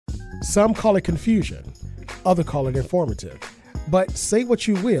Some call it confusion, others call it informative. But say what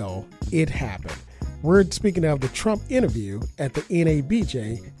you will, it happened. We're speaking of the Trump interview at the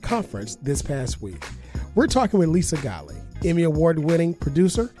NABJ conference this past week. We're talking with Lisa Godley, Emmy Award-winning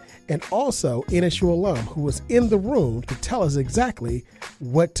producer, and also NSU alum who was in the room to tell us exactly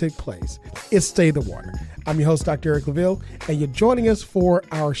what took place. It's Stay the Water. I'm your host, Dr. Eric LaVille, and you're joining us for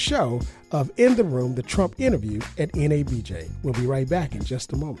our show of In the Room, the Trump interview at NABJ. We'll be right back in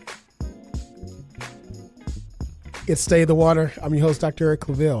just a moment. It's Stay the Water. I'm your host, Dr. Eric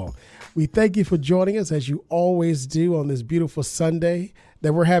LaVille. We thank you for joining us, as you always do, on this beautiful Sunday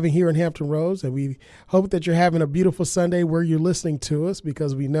that we're having here in Hampton Roads. And we hope that you're having a beautiful Sunday where you're listening to us,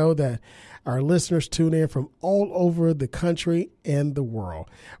 because we know that our listeners tune in from all over the country and the world.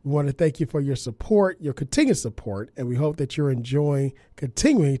 We want to thank you for your support, your continued support, and we hope that you're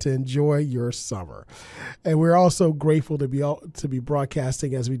continuing to enjoy your summer. And we're also grateful to be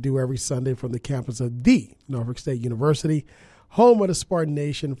broadcasting, as we do every Sunday, from the campus of the Norfolk State University, home of the Spartan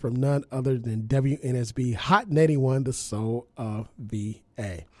Nation, from none other than WNSB Hot 91, the soul of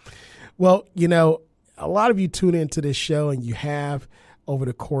VA. Well, you know, a lot of you tune into this show, and you have over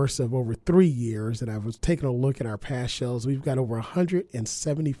the course of over 3 years. And I was taking a look at our past shows. We've got over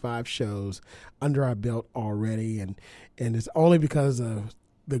 175 shows under our belt already. And it's only because of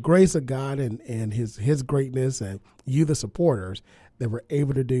the grace of God and his greatness, and you, the supporters, that we're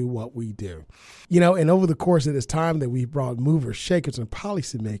able to do what we do. You know, and over the course of this time that we've brought movers, shakers, and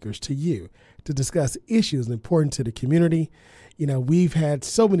policymakers to you to discuss issues important to the community. You know, we've had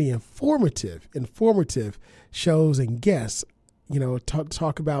so many informative shows and guests, you know,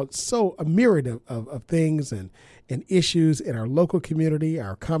 talk about a myriad of things and issues in our local community,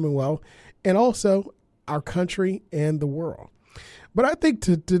 our Commonwealth, and also our country and the world. But I think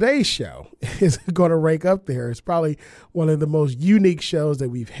today's show is going to rank up there. It's probably one of the most unique shows that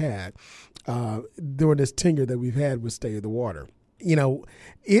we've had during this tenure that we've had with Stay the Water. You know,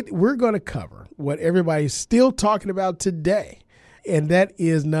 we're going to cover what everybody's still talking about today, and that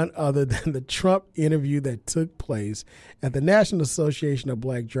is none other than the Trump interview that took place at the National Association of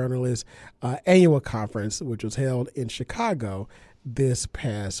Black Journalists annual conference, which was held in Chicago this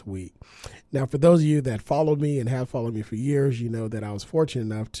past week. Now, for those of you that followed me and have followed me for years, you know that I was fortunate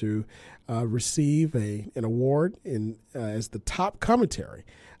enough to receive an award as the top commentary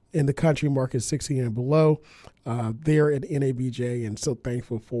in the country market 16 and below there at NABJ, and so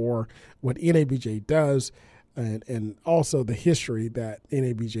thankful for what NABJ does and also the history that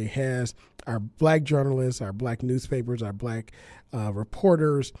NABJ has. Our black journalists, our black newspapers, our black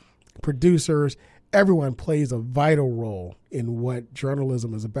reporters, producers, everyone plays a vital role in what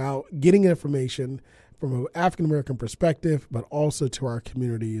journalism is about, getting information from an African-American perspective, but also to our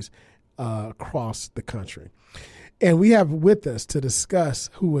communities across the country. And we have with us to discuss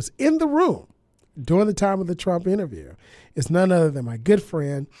who was in the room during the time of the Trump interview. It's none other than my good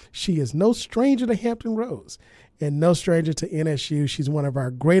friend. She is no stranger to Hampton Roads and no stranger to NSU. She's one of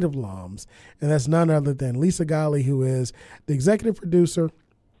our great alums, and that's none other than Lisa Godley, who is the executive producer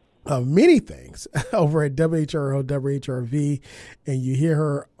of many things over at WHRO, WHRV, and you hear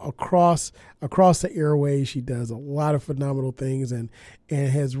her across the airways. She does a lot of phenomenal things and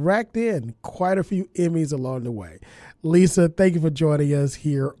has racked in quite a few Emmys along the way. Lisa, thank you for joining us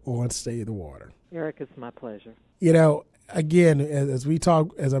here on Stay the Water. Eric, it's my pleasure. You know, again, as we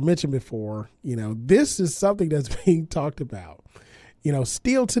talk, as I mentioned before, you know, this is something that's being talked about, you know,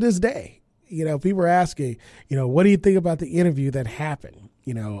 still to this day. You know, people are asking, you know, what do you think about the interview that happened,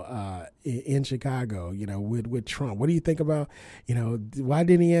 you know, in Chicago, you know, with Trump? What do you think about, you know, why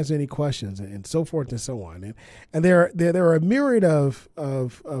didn't he answer any questions, and so forth and so on? And there are a myriad of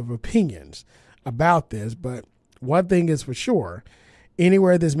opinions about this, but one thing is for sure,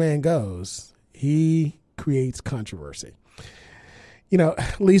 anywhere this man goes, he creates controversy. You know,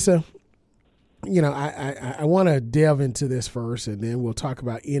 Lisa, you know, I want to delve into this first, and then we'll talk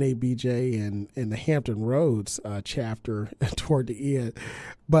about NABJ and the Hampton Roads chapter toward the end.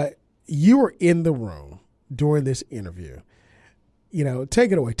 But you were in the room during this interview. You know,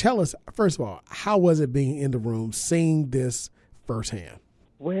 take it away. Tell us, first of all, how was it being in the room, seeing this firsthand?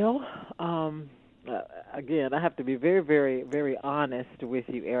 Well, again, I have to be very, very, very honest with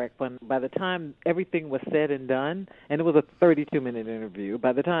you, Eric. By the time everything was said and done, and it was a 32-minute interview,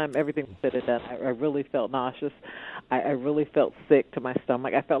 by the time everything was said and done, I really felt nauseous. I really felt sick to my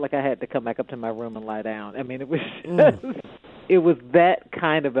stomach. I felt like I had to come back up to my room and lie down. I mean, it was it was that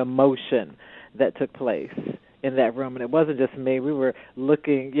kind of emotion that took place in that room, and it wasn't just me. We were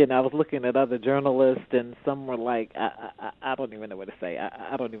looking, you know, I was looking at other journalists, and some were like, I don't even know what to say.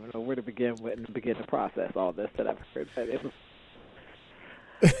 I don't even know where to begin with and begin to process all this that I've heard. But it was,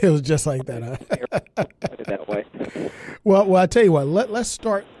 It was just like that, huh? Put it that way. Well, I tell you what. Let's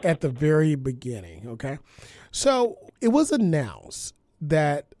start at the very beginning, okay? So it was announced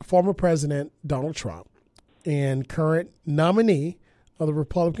that former President Donald Trump and current nominee of the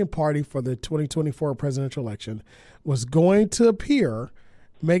Republican Party for the 2024 presidential election was going to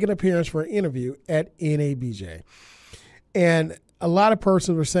make an appearance for an interview at NABJ. And a lot of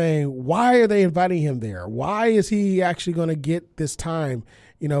persons were saying, why are they inviting him there? Why is he actually going to get this time,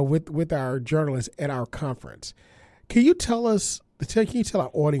 with our journalists at our conference? Can you tell our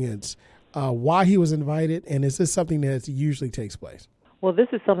audience why he was invited, and is this something that usually takes place? Well, this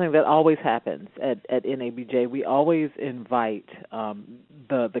is something that always happens at NABJ. We always invite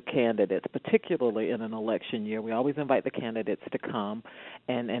the candidates, particularly in an election year. We always invite the candidates to come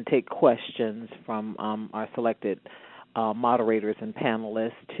and take questions from our selected moderators and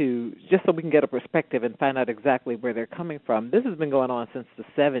panelists just so we can get a perspective and find out exactly where they're coming from. This has been going on since the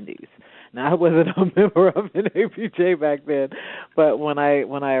 70s. Now, I wasn't a member of NABJ back then, but when I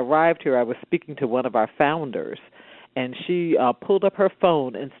arrived here, I was speaking to one of our founders, and she pulled up her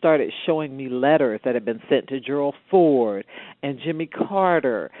phone and started showing me letters that had been sent to Gerald Ford and Jimmy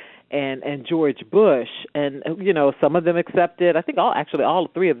Carter and George Bush, and some of them accepted. I think all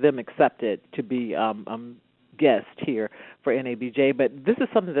three of them accepted to be guest here for NABJ, but this is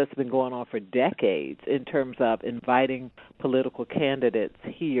something that's been going on for decades in terms of inviting political candidates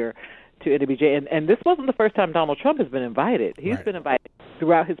here to NABJ. And this wasn't the first time Donald Trump has been invited. He's been invited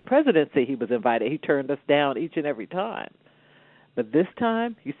throughout his presidency. He was invited. He turned us down each and every time. But this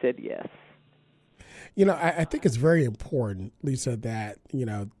time, he said yes. I think it's very important, Lisa, that,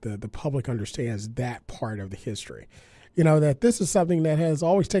 the public understands that part of the history, that this is something that has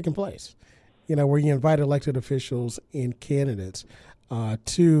always taken place. Where you invite elected officials and candidates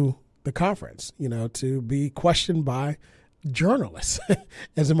to the conference, to be questioned by journalists,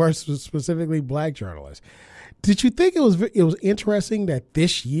 as more specifically black journalists. Did you think it was interesting that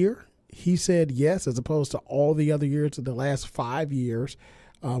this year he said yes, as opposed to all the other years of the last 5 years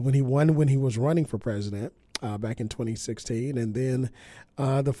when he was running for president back in 2016, and then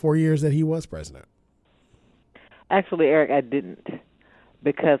the 4 years that he was president? Actually, Eric, I didn't.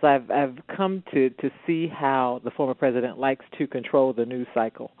 Because I've come to see how the former president likes to control the news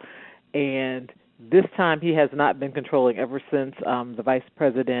cycle. And this time he has not been controlling ever since the vice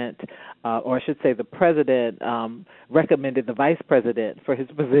president, or I should say the president, recommended the vice president for his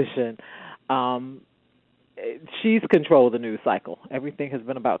position. She's controlled the news cycle. Everything has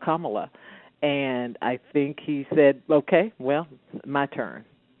been about Kamala. And I think he said, okay, well, my turn.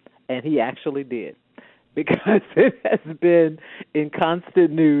 And he actually did. Because it has been in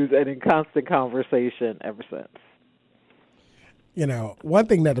constant news and in constant conversation ever since. One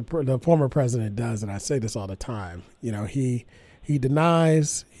thing that the former president does, and I say this all the time, he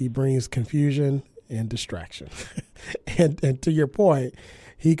denies, he brings confusion and distraction. and to your point,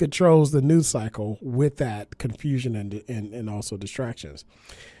 he controls the news cycle with that confusion and also distractions.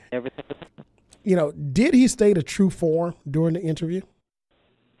 Everything. Did he state a true form during the interview?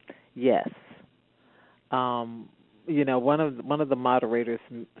 Yes. One of the moderators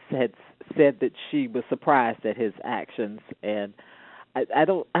said that she was surprised at his actions, and I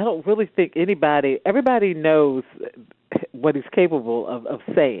don't really think everybody knows what he's capable of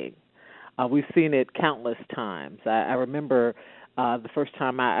saying. We've seen it countless times. I remember the first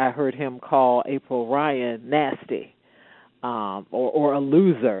time I heard him call April Ryan nasty, or a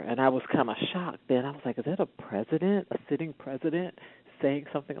loser, and I was kind of shocked. Then I was like, is that a sitting president, saying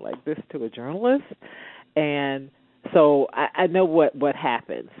something like this to a journalist? And so I know what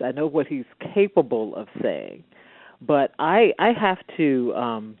happens. I know what he's capable of saying. But I have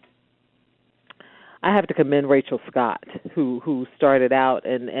to commend Rachel Scott, who started out,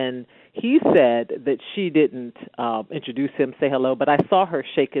 and he said that she didn't introduce him, say hello, but I saw her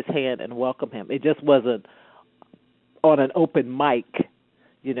shake his hand and welcome him. It just wasn't on an open mic,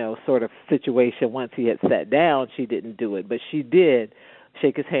 sort of situation. Once he had sat down, she didn't do it, but she did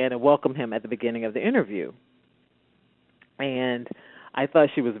shake his hand and welcome him at the beginning of the interview. And I thought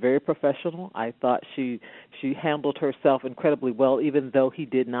she was very professional. I thought she handled herself incredibly well, even though he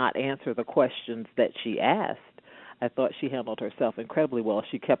did not answer the questions that she asked. I thought she handled herself incredibly well.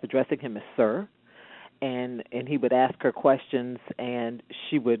 She kept addressing him as sir, and he would ask her questions, and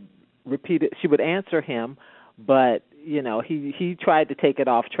she would repeat it. She would answer him, but he tried to take it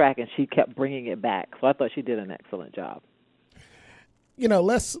off track, and she kept bringing it back. So I thought she did an excellent job.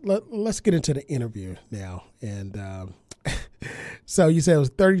 Let's get into the interview now. And so you said it was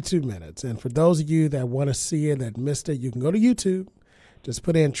 32 minutes. And for those of you that want to see it, that missed it, you can go to YouTube. Just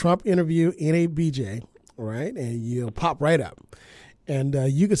put in Trump interview NABJ, all right, and you'll pop right up. and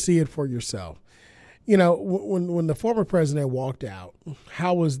you could see it for yourself. You know, when the former president walked out,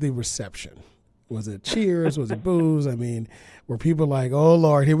 how was the reception? Was it cheers? Was it boos? I mean, were people like, "Oh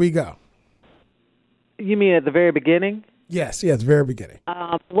Lord, here we go"? You mean at the very beginning? Yes, very beginning.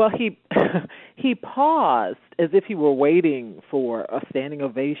 Well, he paused as if he were waiting for a standing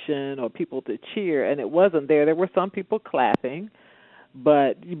ovation or people to cheer, and it wasn't there. There were some people clapping,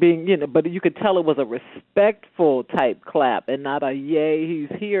 but but you could tell it was a respectful type clap and not a "yay,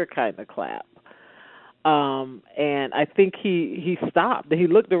 he's here" kind of clap. And I think he stopped and he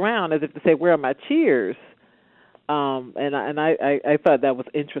looked around as if to say, "Where are my cheers?" And I thought that was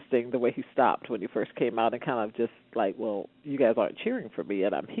interesting the way he stopped when he first came out and kind of just like, "Well, you guys aren't cheering for me,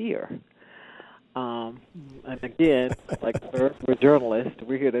 and I'm here." And again, like we're journalists,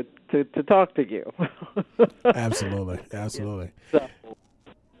 we're here to talk to you. Absolutely. So,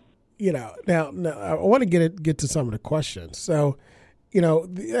 you know, now I want to get to some of the questions. So, you know,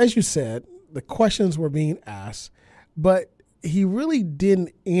 as you said, the questions were being asked, but he really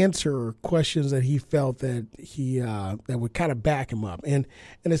didn't answer questions that he felt that that would kind of back him up. And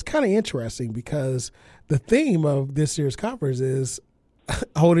it's kind of interesting because the theme of this year's conference is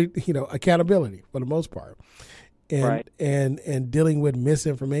holding, you know, accountability for the most part, and right. and dealing with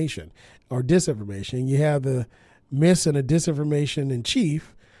misinformation or disinformation. You have the mis and the disinformation in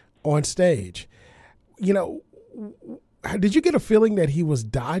chief on stage. You know, did you get a feeling that he was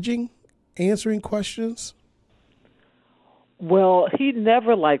dodging answering questions? Well, he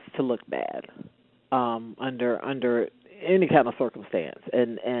never likes to look bad under any kind of circumstance,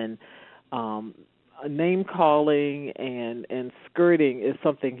 and name calling and skirting is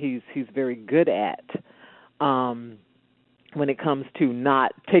something he's very good at. When it comes to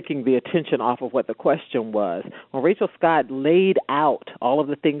not taking the attention off of what the question was. When Rachel Scott laid out all of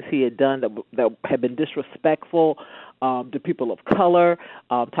the things he had done that had been disrespectful to people of color,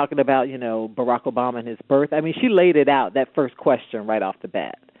 talking about, you know, Barack Obama and his birth. I mean, she laid it out, that first question right off the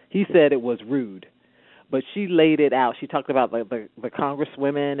bat. He said it was rude, but she laid it out. She talked about the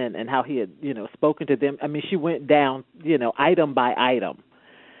congresswomen and how he had, you know, spoken to them. I mean, she went down, you know, item by item.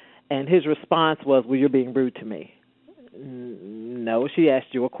 And his response was, "Well, you're being rude to me." No, she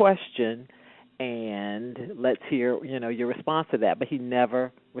asked you a question, and let's hear, you know, your response to that. But he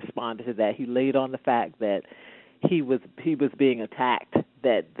never responded to that. He laid on the fact that he was being attacked,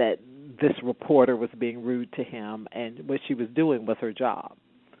 that this reporter was being rude to him, and what she was doing was her job.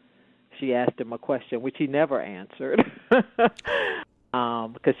 She asked him a question, which he never answered,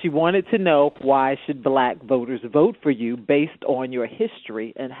 because she wanted to know, why should black voters vote for you based on your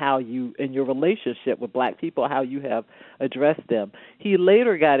history and how you, in your relationship with black people, how you have addressed them. He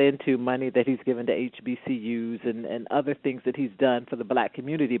later got into money that he's given to HBCUs and other things that he's done for the black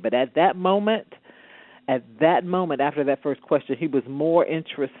community. But at that moment, after that first question, he was more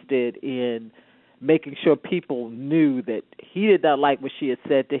interested in making sure people knew that he did not like what she had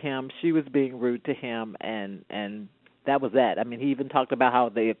said to him. She was being rude to him, and that was that. I mean, he even talked about how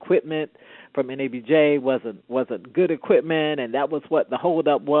the equipment from NABJ wasn't good equipment, and that was what the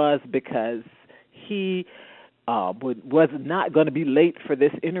holdup was, because he was not going to be late for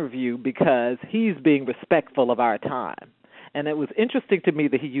this interview because he's being respectful of our time. And it was interesting to me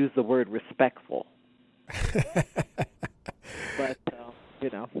that he used the word respectful. But, you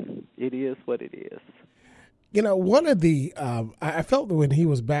know, it is what it is. You know, one of the, I felt that when he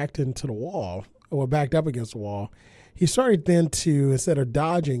was backed into the wall, or backed up against the wall, he started then to, instead of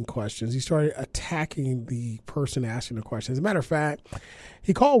dodging questions, he started attacking the person asking the question. As a matter of fact,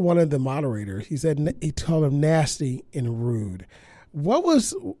 he called one of the moderators. He told him nasty and rude. What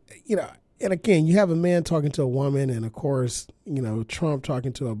was, you know, and again, you have a man talking to a woman, and of course, you know, Trump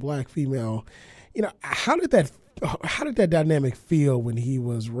talking to a black female. You know, how did that dynamic feel when he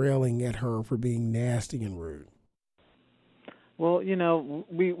was railing at her for being nasty and rude? Well, you know,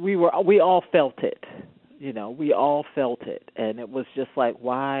 we all felt it. You know, we all felt it, and it was just like,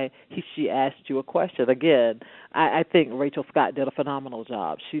 why she asked you a question. Again, I think Rachel Scott did a phenomenal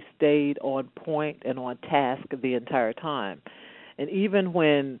job. She stayed on point and on task the entire time. And even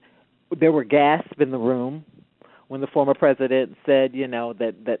when there were gasps in the room, when the former president said, you know,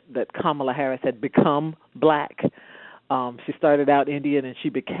 that Kamala Harris had become black, she started out Indian and she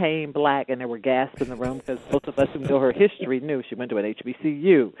became black, and there were gasps in the room because most of us who know her history knew she went to an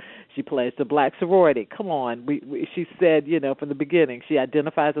HBCU. She pledged a black sorority. Come on. She said, you know, from the beginning, she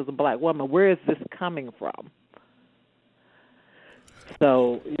identifies as a black woman. Where is this coming from?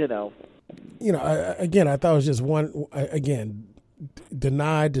 So, you know. You know, again, I thought it was just one, again,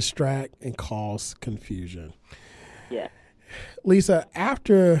 deny, distract, and cause confusion. Yeah. Lisa,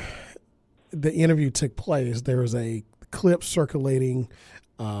 after the interview took place, there was a clip circulating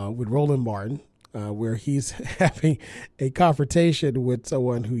with Roland Martin, where he's having a confrontation with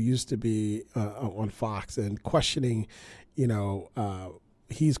someone who used to be on Fox and questioning,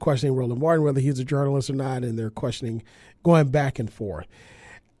 he's questioning Roland Martin whether he's a journalist or not, and they're questioning, going back and forth.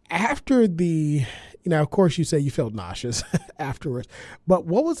 After the, of course you say you felt nauseous afterwards, but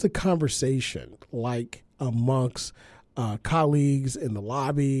what was the conversation like amongst colleagues in the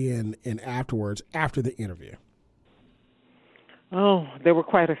lobby and afterwards, after the interview? Oh, there were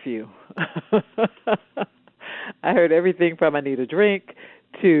quite a few. I heard everything from I need a drink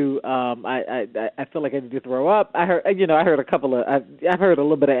to I feel like I need to throw up. I heard I've heard a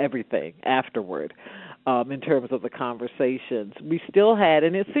little bit of everything afterward. In terms of the conversations, we still had,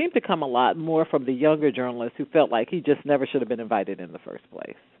 and it seemed to come a lot more from the younger journalists who felt like he just never should have been invited in the first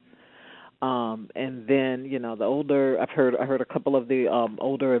place. And then, the older, I heard a couple of the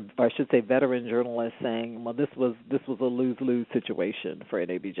older, or I should say veteran journalists saying, well, this was a lose-lose situation for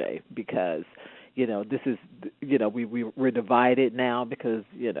NABJ because, this is, we're divided now because,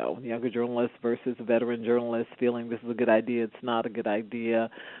 younger journalists versus veteran journalists feeling this is a good idea, it's not a good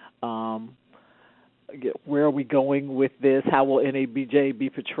idea. Where are we going with this? How will NABJ be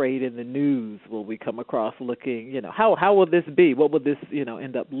portrayed in the news? Will we come across looking, how will this be? What will this,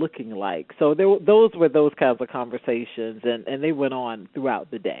 end up looking like? So those were those kinds of conversations, and they went on throughout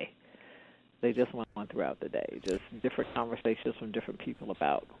the day. They just went on throughout the day, just different conversations from different people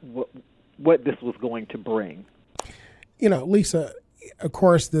about what this was going to bring. Lisa, of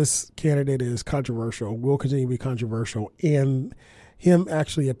course, this candidate is controversial, will continue to be controversial, and him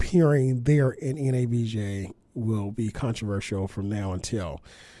actually appearing there in NABJ will be controversial from now until.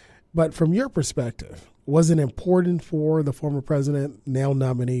 But from your perspective, was it important for the former president, now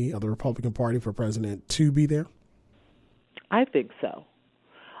nominee of the Republican Party for president, to be there? I think so.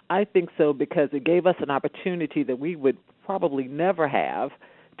 I think so because it gave us an opportunity that we would probably never have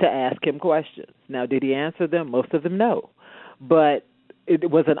to ask him questions. Now, did he answer them? Most of them, no. But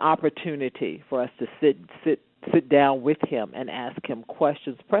it was an opportunity for us to sit down with him and ask him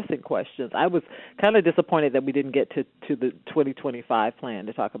questions, pressing questions. I was kind of disappointed that we didn't get to the 2025 plan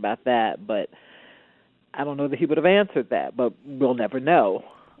to talk about that, but I don't know that he would have answered that, but we'll never know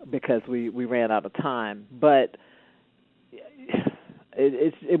because we ran out of time. But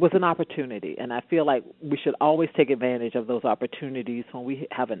it was an opportunity, and I feel like we should always take advantage of those opportunities when we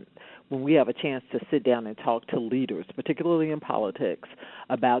have a chance to sit down and talk to leaders, particularly in politics,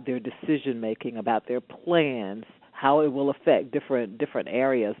 about their decision making, about their plans, how it will affect different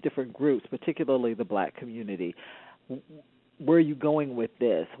areas, different groups, particularly the Black community. Where are you going with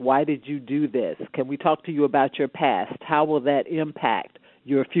this? Why did you do this? Can we talk to you about your past? How will that impact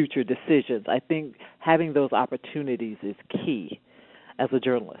your future decisions? I think having those opportunities is key as a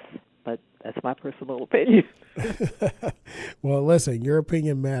journalist, but that's my personal opinion. Well, listen, your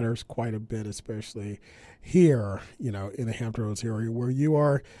opinion matters quite a bit, especially here, in the Hampton Roads area, where you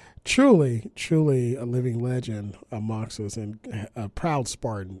are truly, truly a living legend amongst us and a proud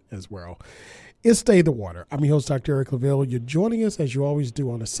Spartan as well. It's Stay the Water. I'm your host, Dr. Eric Claville. You're joining us, as you always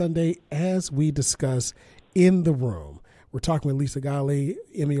do, on a Sunday as we discuss In the Room. We're talking with Lisa Godley,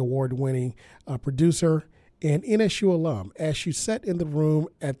 Emmy Award-winning producer and NSU alum, as she sat in the room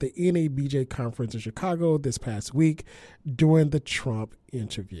at the NABJ conference in Chicago this past week during the Trump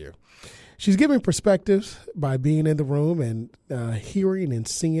interview. She's giving perspectives by being in the room and hearing and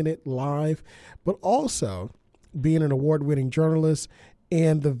seeing it live, but also being an award-winning journalist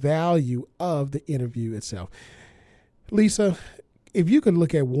and the value of the interview itself. Lisa, if you could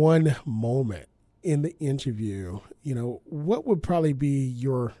look at one moment in the interview, what would probably be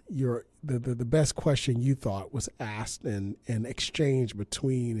the best question you thought was asked and exchanged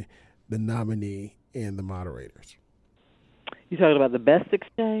between the nominee and the moderators? You talking about the best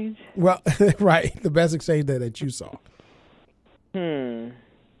exchange? Well, right, the best exchange that you saw. There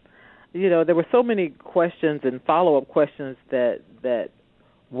were so many questions and follow-up questions that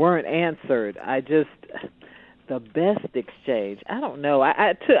weren't answered. The best exchange, I don't know.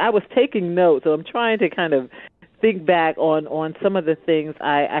 I was taking notes, so I'm trying to kind of think back on some of the things.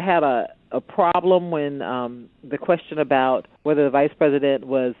 I had a problem when the question about whether the vice president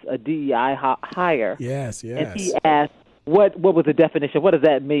was a DEI hire. Yes. And he asked, what was the definition? What does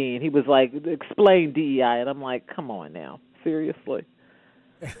that mean? He was like, explain DEI. And I'm like, come on now, seriously?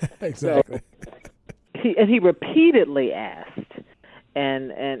 Exactly. So he repeatedly asked,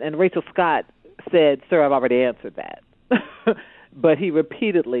 and Rachel Scott said, sir, I've already answered that. But he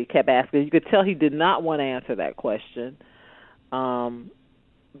repeatedly kept asking. You could tell he did not want to answer that question.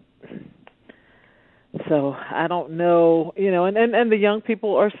 So I don't know, and the young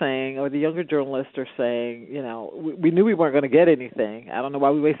people are saying, or the younger journalists are saying, we knew we weren't going to get anything. I don't know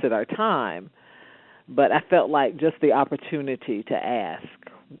why we wasted our time, but I felt like just the opportunity to ask,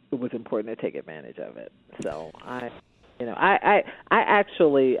 it was important to take advantage of it. So I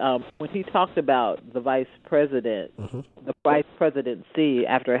actually, when he talked about the vice president, the vice presidency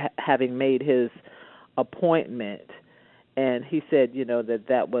after having made his appointment, and he said,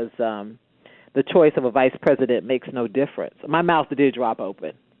 that was the choice of a vice president makes no difference. My mouth did drop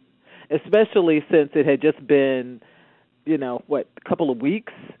open, especially since it had just been, a couple of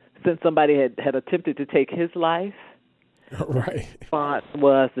weeks since somebody had attempted to take his life. Right. The response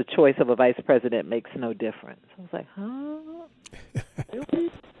was the choice of a vice president makes no difference. I was like, huh? Really?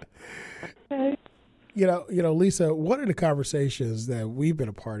 Okay. Lisa, one of the conversations that we've been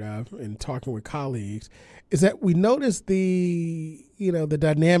a part of in talking with colleagues is that we noticed the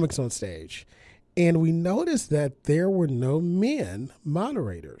dynamics on stage, and we noticed that there were no men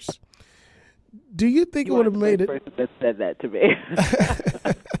moderators. Do you think it would have made it? Person that said that to me.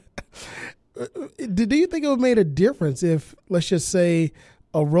 Do you think it would have made a difference if, let's just say,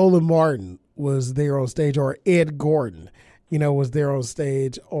 a Roland Martin was there on stage, or Ed Gordon, was there on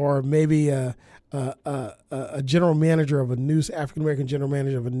stage, or maybe a general manager of a African American general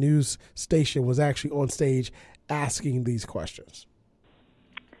manager of a news station was actually on stage asking these questions?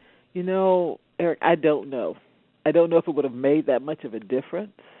 Eric, I don't know. I don't know if it would have made that much of a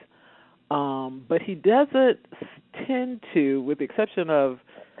difference. But he doesn't tend to, with the exception of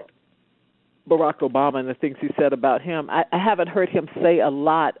Barack Obama and the things he said about him, I haven't heard him say a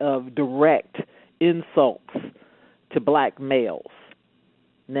lot of direct insults to black males.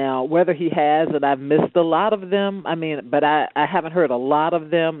 Now, whether he has, and I've missed a lot of them, but I haven't heard a lot of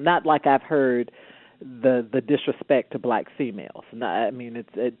them, not like I've heard the disrespect to black females. To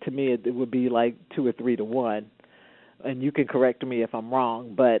me, it would be like 2 or 3 to 1, and you can correct me if I'm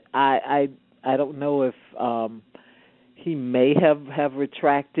wrong, but I don't know if he may have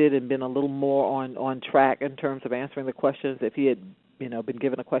retracted and been a little more on track in terms of answering the questions if he had, been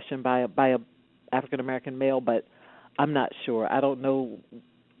given a question by a African American male, but I'm not sure. I don't know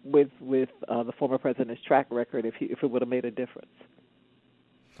with the former president's track record if it would have made a difference.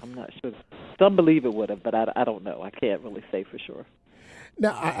 I'm not sure. Some believe it would have, but I don't know. I can't really say for sure.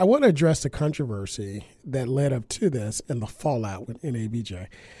 Now, I want to address the controversy that led up to this and the fallout with NABJ.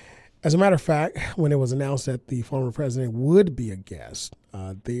 As a matter of fact, when it was announced that the former president would be a guest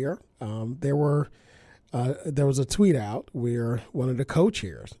there was a tweet out where one of the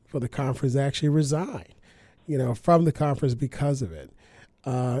co-chairs for the conference actually resigned, from the conference because of it.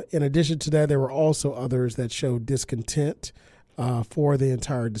 In addition to that, there were also others that showed discontent for the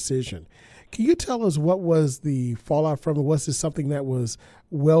entire decision. Can you tell us what was the fallout from it? Was this something that was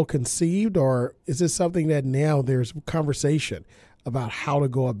well conceived, or is this something that now there's conversation about how to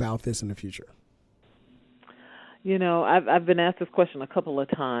go about this in the future? I've been asked this question a couple of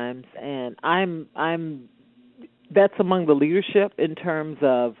times, and that's among the leadership in terms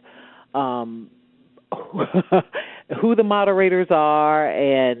of who the moderators are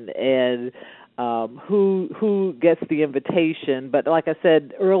and who gets the invitation. But like I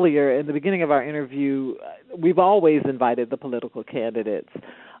said earlier in the beginning of our interview, we've always invited the political candidates.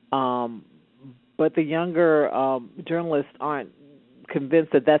 But the younger journalists aren't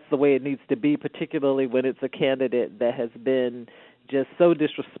convinced that that's the way it needs to be, particularly when it's a candidate that has been just so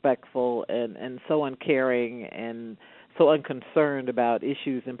disrespectful and so uncaring and so unconcerned about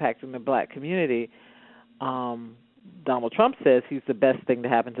issues impacting the black community. Donald Trump says he's the best thing to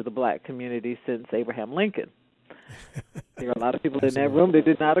happen to the black community since Abraham Lincoln. There are a lot of people in that room that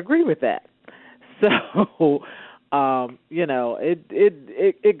did not agree with that. So,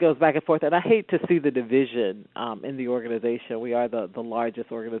 it goes back and forth, and I hate to see the division in the organization. We are the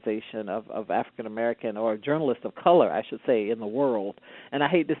largest organization of African American or journalists of color, I should say, in the world, and I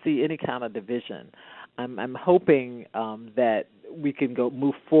hate to see any kind of division. I'm hoping that we can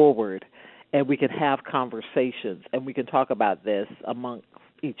move forward, and we can have conversations, and we can talk about this amongst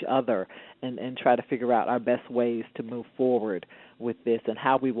each other and try to figure out our best ways to move forward with this and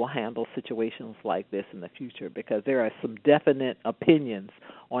how we will handle situations like this in the future, because there are some definite opinions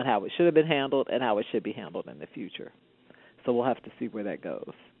on how it should have been handled and how it should be handled in the future. So we'll have to see where that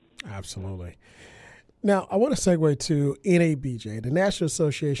goes. Absolutely. Now, I want to segue to NABJ. The National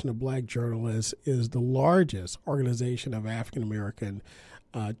Association of Black Journalists is the largest organization of African American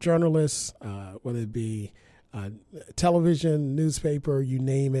journalists, whether it be television, newspaper, you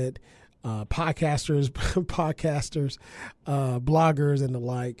name it. podcasters, bloggers, and the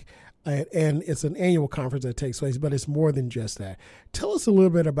like. And it's an annual conference that takes place, but it's more than just that. Tell us a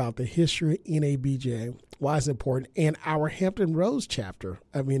little bit about the history of NABJ, why it's important, and our Hampton Roads chapter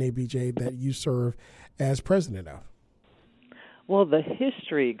of NABJ that you serve as president of. Well, the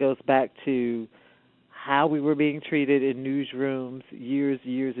history goes back to how we were being treated in newsrooms years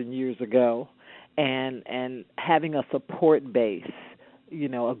and years ago, and having a support base,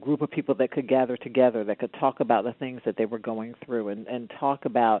 a group of people that could gather together, that could talk about the things that they were going through, and talk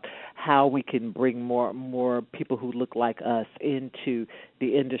about how we can bring more people who look like us into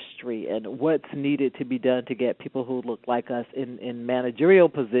the industry, and what's needed to be done to get people who look like us in managerial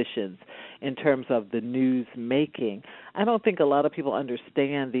positions in terms of the news making. I don't think a lot of people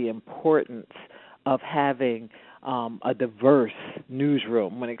understand the importance of having a diverse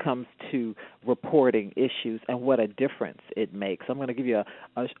newsroom when it comes to reporting issues and what a difference it makes. I'm going to give you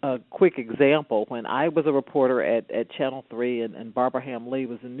a quick example. When I was a reporter at Channel 3 and Barbara Ham-Lee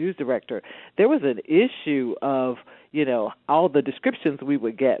was the news director, there was an issue of, all the descriptions we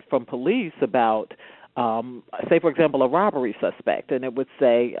would get from police about say, for example, a robbery suspect, and it would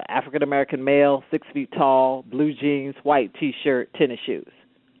say African-American male, 6 feet tall, blue jeans, white T-shirt, tennis shoes.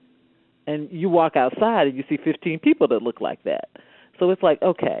 And you walk outside and you see 15 people that look like that. So it's like,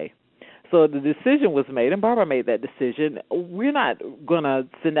 okay. So the decision was made, and Barbara made that decision. We're not going to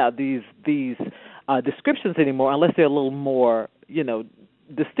send out these descriptions anymore unless they're a little more,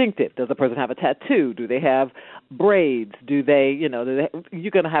 distinctive. Does the person have a tattoo? Do they have braids? Do they,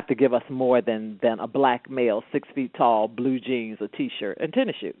 you're going to have to give us more than a black male, 6 feet tall, blue jeans, a T-shirt, and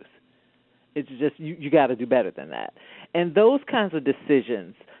tennis shoes. It's just, you got to do better than that. And those kinds of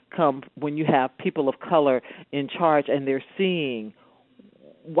decisions come when you have people of color in charge and they're seeing,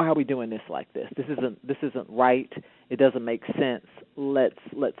 why are we doing this like this? This isn't right. It doesn't make sense. Let's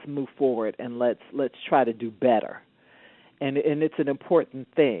move forward and let's try to do better. And it's an important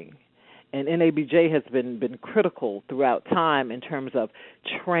thing. And NABJ has been critical throughout time in terms of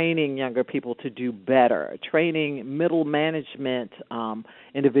training younger people to do better, training middle management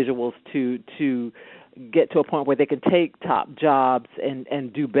individuals to get to a point where they can take top jobs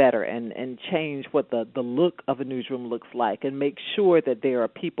and do better and change what the look of a newsroom looks like, and make sure that there are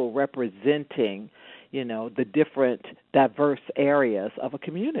people representing, the different diverse areas of a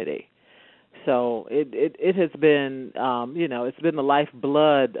community. So it has been, it's been the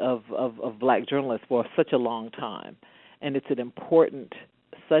lifeblood of black journalists for such a long time, and it's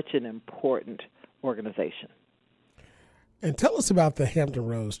such an important organization. And tell us about the Hampton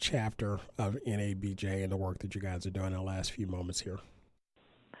Roads chapter of NABJ and the work that you guys are doing in the last few moments here.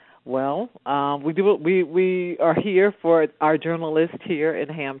 Well, we are here for our journalists here in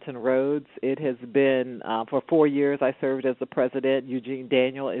Hampton Roads. It has been for 4 years I served as the president. Eugene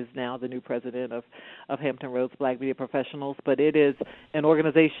Daniel is now the new president of Hampton Roads Black Media Professionals. But it is an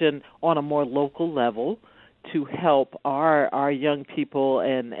organization on a more local level to help our young people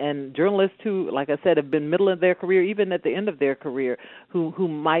and journalists who, like I said, have been middle of their career, even at the end of their career, who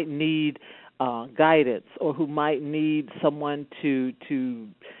might need guidance or who might need someone to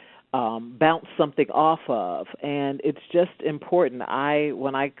bounce something off of. And it's just important.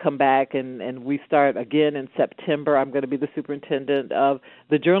 When I come back and we start again in September, I'm going to be the superintendent of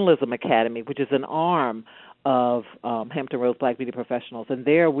the Journalism Academy, which is an arm of Hampton Roads Black Media Professionals. And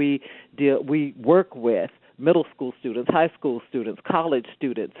there we work with middle school students, high school students, college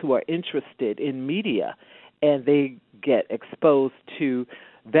students who are interested in media, and they get exposed to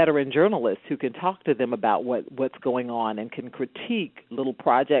veteran journalists who can talk to them about what's going on and can critique little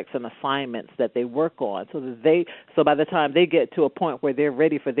projects and assignments that they work on, so by the time they get to a point where they're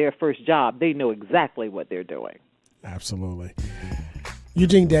ready for their first job, they know exactly what they're doing. Absolutely.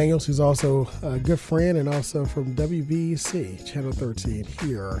 Eugene Daniels, who's also a good friend and also from WBC, Channel 13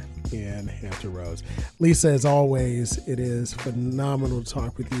 here in Hampton Roads. Lisa, as always, it is phenomenal to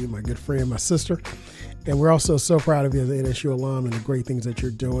talk with you, my good friend, my sister. And we're also so proud of you as an NSU alum and the great things that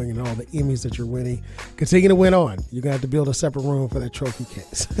you're doing and all the Emmys that you're winning. Continue to win on. You're going to have to build a separate room for that trophy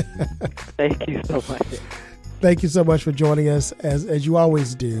case. Thank you so much. Thank you so much for joining us, as you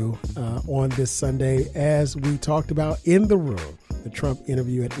always do, on this Sunday, as we talked about in the room, the Trump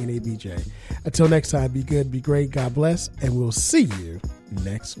interview at NABJ. Until next time, be good, be great, God bless, and we'll see you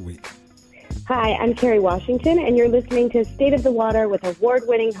next week. Hi, I'm Carrie Washington, and you're listening to State of the Water with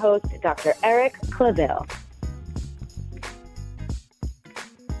award-winning host Dr. Eric Clavel.